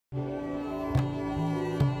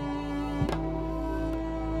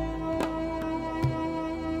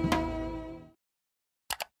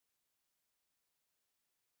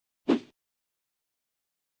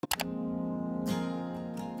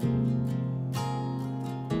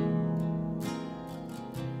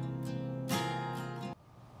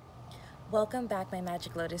Welcome back, my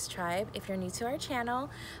Magick Lotus tribe. If you're new to our channel,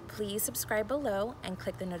 please subscribe below and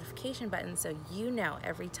click the notification button so you know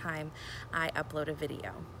every time I upload a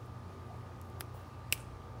video.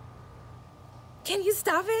 Can you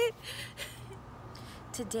stop it?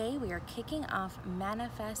 Today we are kicking off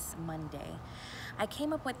Manifest Monday. I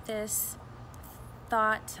came up with this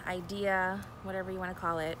thought, idea, whatever you want to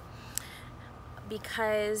call it,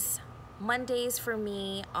 because Mondays for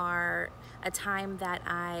me are a time that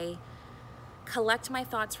I collect my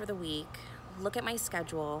thoughts for the week, look at my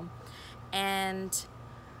schedule, and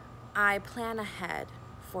I plan ahead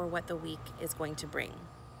for what the week is going to bring.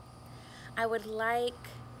 I would like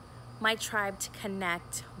my tribe to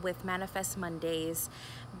connect with Manifest Mondays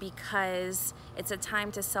because it's a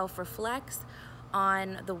time to self-reflect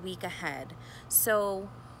on the week ahead. So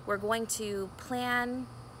we're going to plan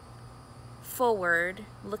forward,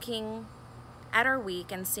 looking at our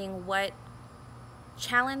week and seeing what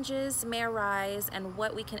challenges may arise and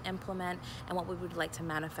what we can implement and what we would like to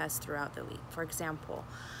manifest throughout the week. For example,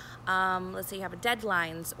 let's say you have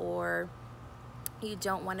deadlines, or you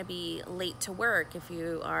don't want to be late to work if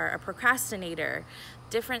you are a procrastinator,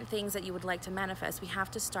 different things that you would like to manifest. We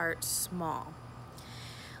have to start small.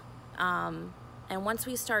 And once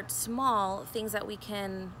we start small, things that we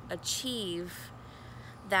can achieve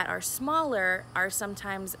that are smaller are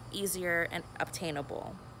sometimes easier and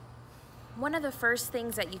obtainable. One of the first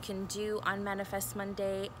things that you can do on Manifest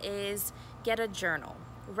Monday is get a journal.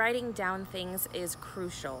 Writing down things is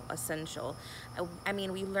crucial, essential. I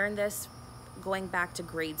mean, we learned this going back to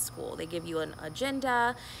grade school. They give you an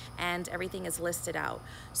agenda and everything is listed out.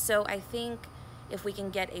 So I think if we can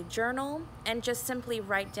get a journal and just simply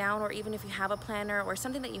write down, or even if you have a planner or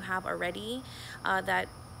something that you have already that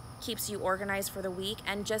keeps you organized for the week,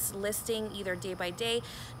 and just listing either day by day,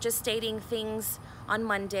 just stating things on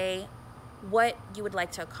Monday, what you would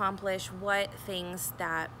like to accomplish, what things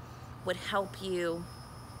that would help you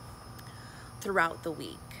throughout the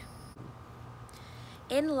week.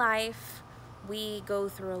 In life, we go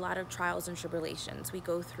through a lot of trials and tribulations. We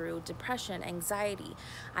go through depression, anxiety.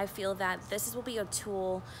 I feel that this will be a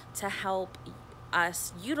tool to help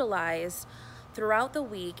us utilize throughout the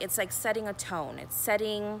week. It's like setting a tone. It's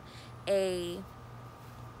setting a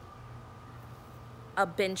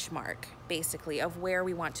benchmark, basically, of where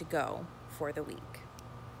we want to go for the week.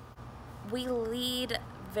 We lead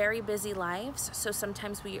very busy lives, so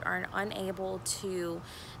sometimes we are unable to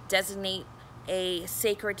designate a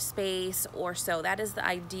sacred space or so. That is the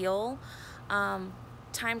ideal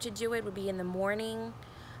time to do it would be in the morning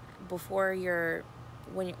before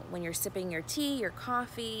when you're sipping your tea, your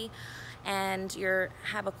coffee, and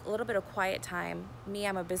have a little bit of quiet time. Me,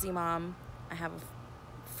 I'm a busy mom. I have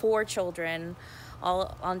 4 children,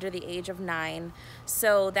 all under the age of 9.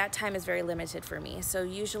 So that time is very limited for me. So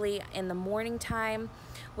usually in the morning time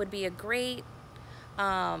would be a great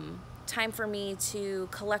time for me to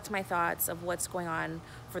collect my thoughts of what's going on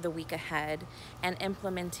for the week ahead and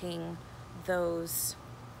implementing those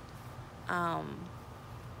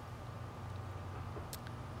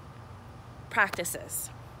practices.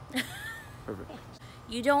 Perfect.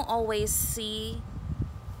 You don't always see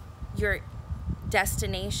your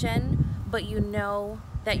destination, but you know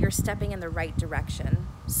that you're stepping in the right direction.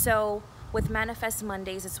 So with Manifest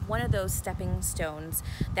Mondays, it's one of those stepping stones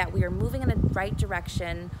that we are moving in the right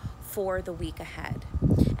direction for the week ahead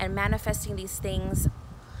and manifesting these things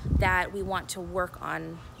that we want to work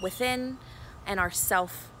on within and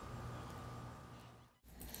ourself.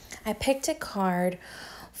 I picked a card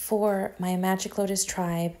for my Magick Lotus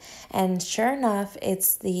tribe, and sure enough,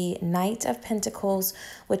 it's the Knight of Pentacles,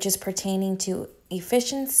 which is pertaining to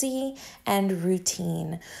efficiency and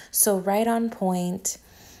routine. So right on point.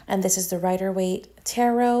 And this is the Rider-Waite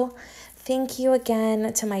Tarot. Thank you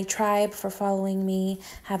again to my tribe for following me.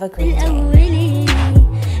 Have a great day.